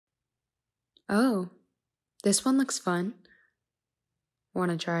Oh, this one looks fun.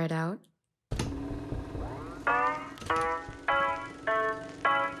 Want to try it out?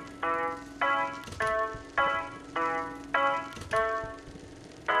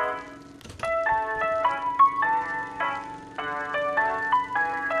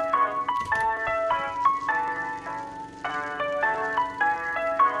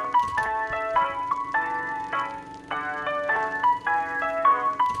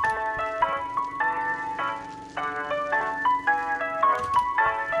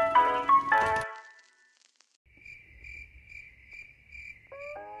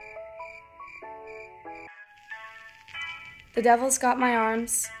 The devil's got my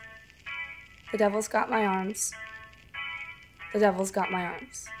arms. The devil's got my arms. The devil's got my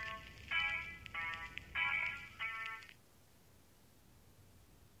arms.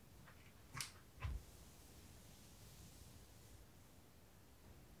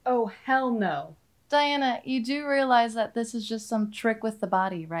 Oh, hell no. Diana, you do realize that this is just some trick with the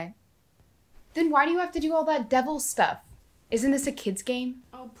body, right? Then why do you have to do all that devil stuff? Isn't this a kid's game?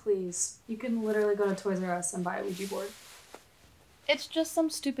 Oh, please. You can literally go to Toys R Us and buy a Ouija board. It's just some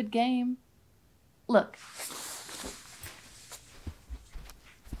stupid game. Look.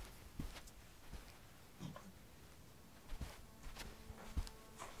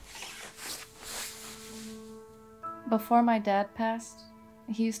 Before my dad passed,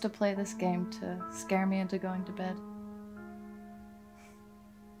 he used to play this game to scare me into going to bed.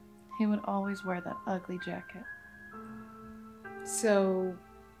 He would always wear that ugly jacket. So,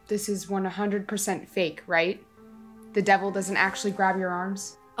 this is 100% fake, right? The devil doesn't actually grab your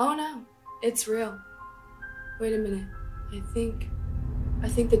arms? Oh no, it's real. Wait a minute. I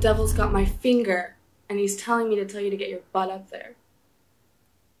think the devil's got my finger, and he's telling me to tell you to get your butt up there.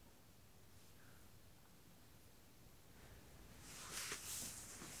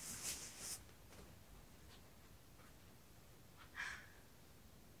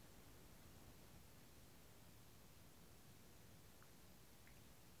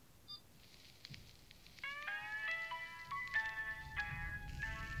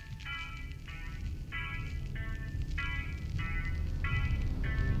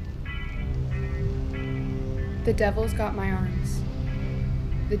 The devil's got my arms.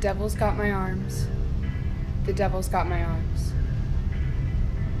 The devil's got my arms. The devil's got my arms.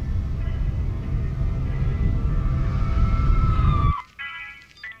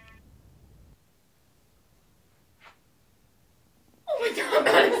 Oh my god,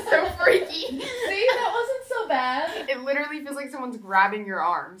 that is so freaky! See, that wasn't so bad. It literally feels like someone's grabbing your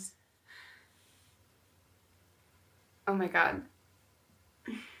arms. Oh my god.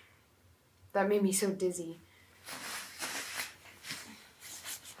 That made me so dizzy.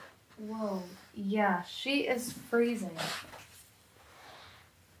 Whoa, yeah, she is freezing.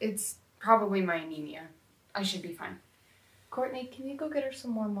 It's probably my anemia. I should be fine. Courtney, can you go get her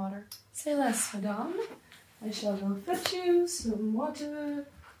some warm water? Say less, madame. I shall go fetch you some water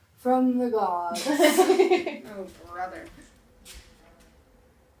from the gods. Oh, brother.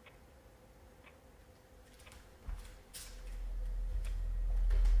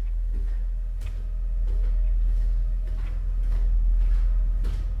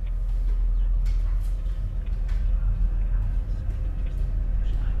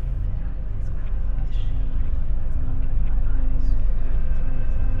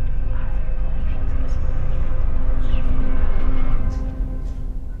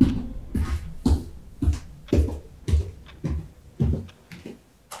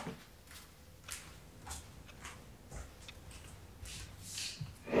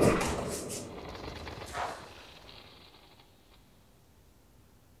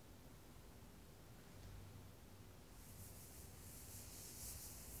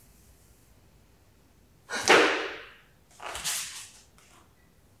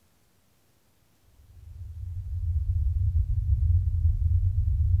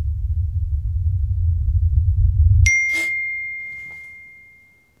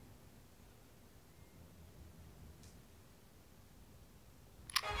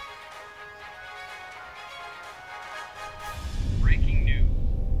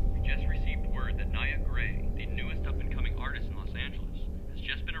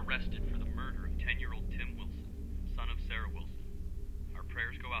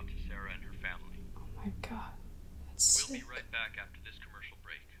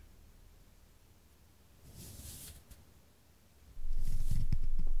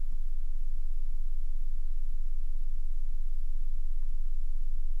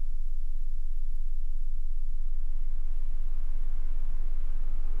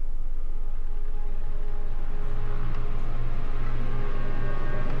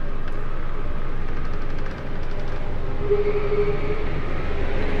 The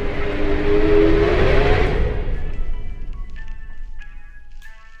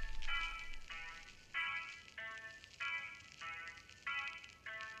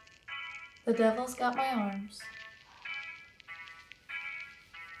devil's got my arms.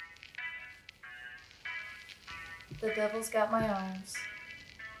 The devil's got my arms.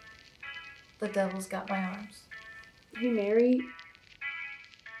 The devil's got my arms. Hey, Mary.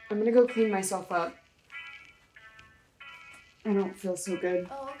 I'm gonna go clean myself up. I don't feel so good.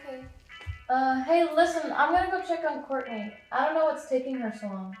 Oh, okay. Hey, listen, I'm gonna go check on Courtney. I don't know what's taking her so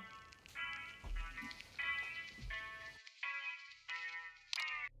long.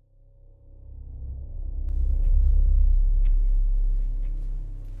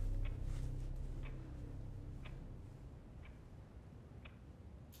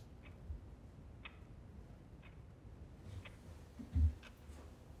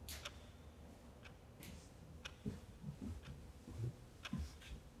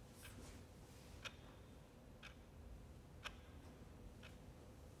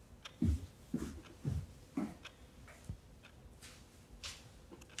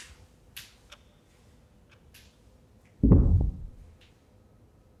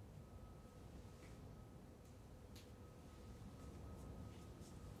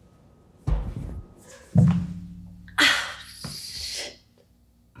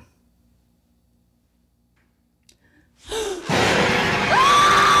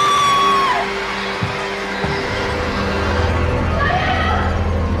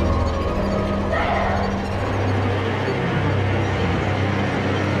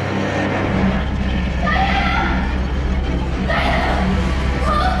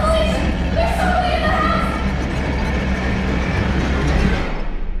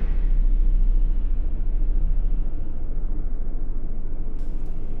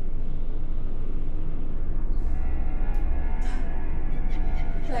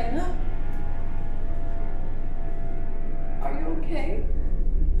 Diana? Are you okay?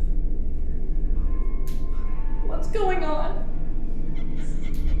 What's going on?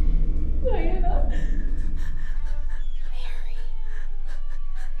 Diana? Mary,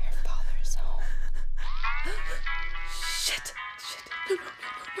 your father's home. Shit! No.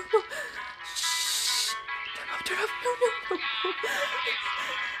 Shh! Turn off, no.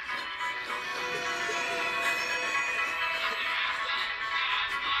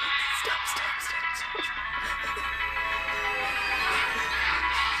 Stop.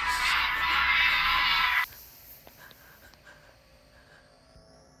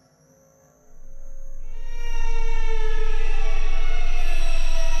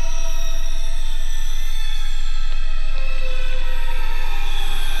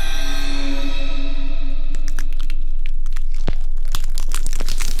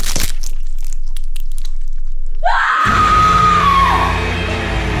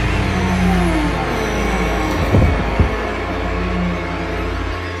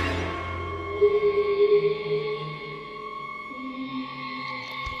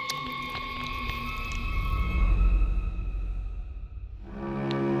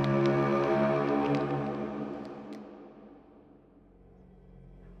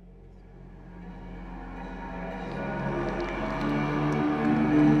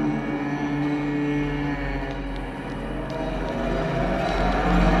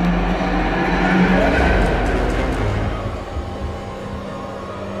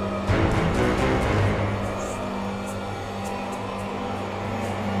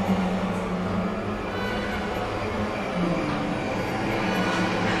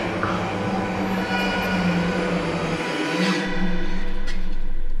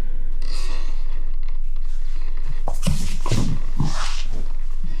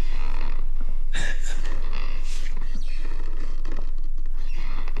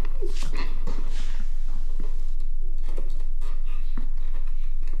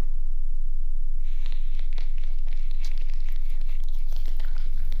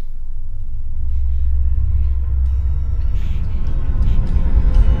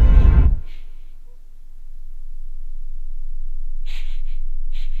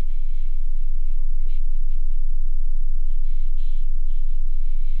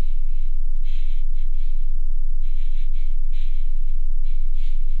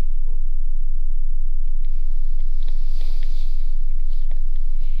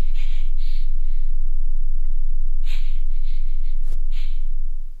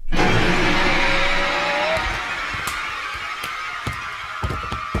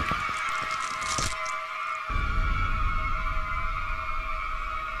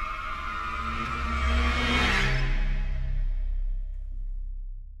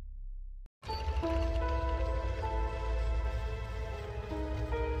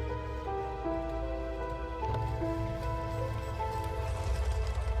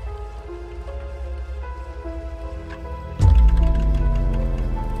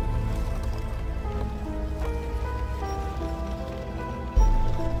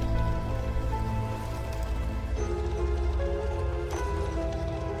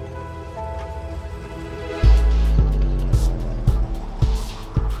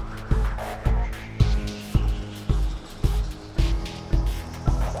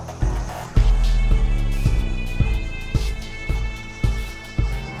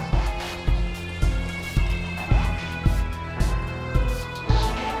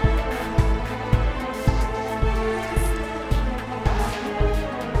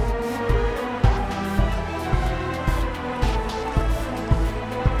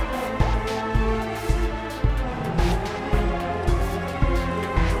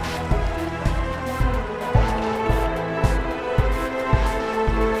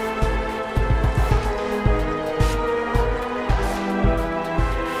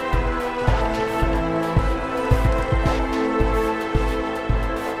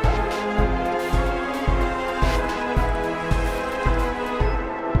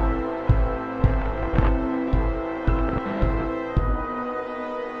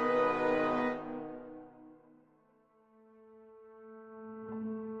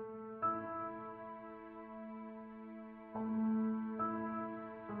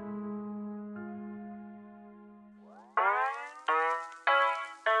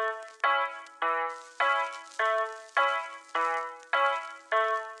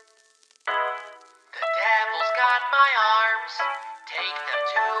 my arms. Take them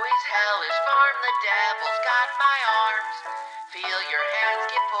to his hellish farm. The devil's got my arms. Feel your hands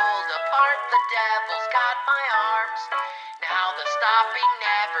get pulled apart. The devil's got my arms. Now the stopping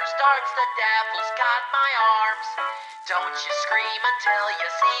never starts. The devil's got my arms. Don't you scream until you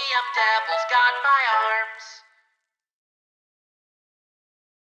see him. Devil's got my arms.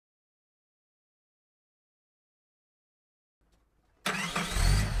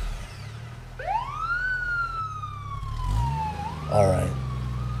 All right.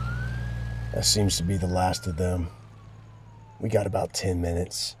 That seems to be the last of them. We got about 10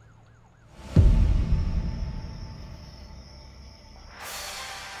 minutes.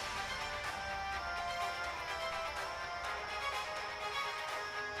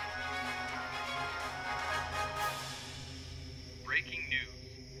 Breaking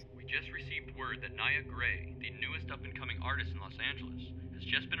news. We just received word that Nia Gray, the newest up-and-coming artist in Los Angeles, has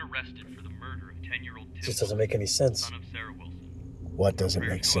just been arrested for the murder of 10-year-old Tim, Just doesn't make any sense. son of Sarah Wilson. What doesn't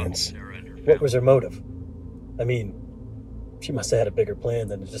make sense? What was her motive? I mean, she must have had a bigger plan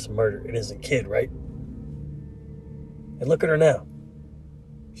than just a murder innocent kid, right? And look at her now.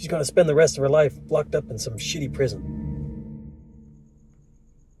 She's going to spend the rest of her life locked up in some shitty prison.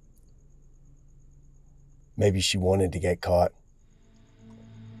 Maybe she wanted to get caught.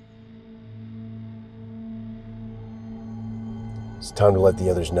 It's time to let the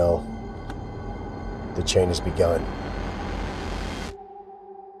others know. The chain has begun.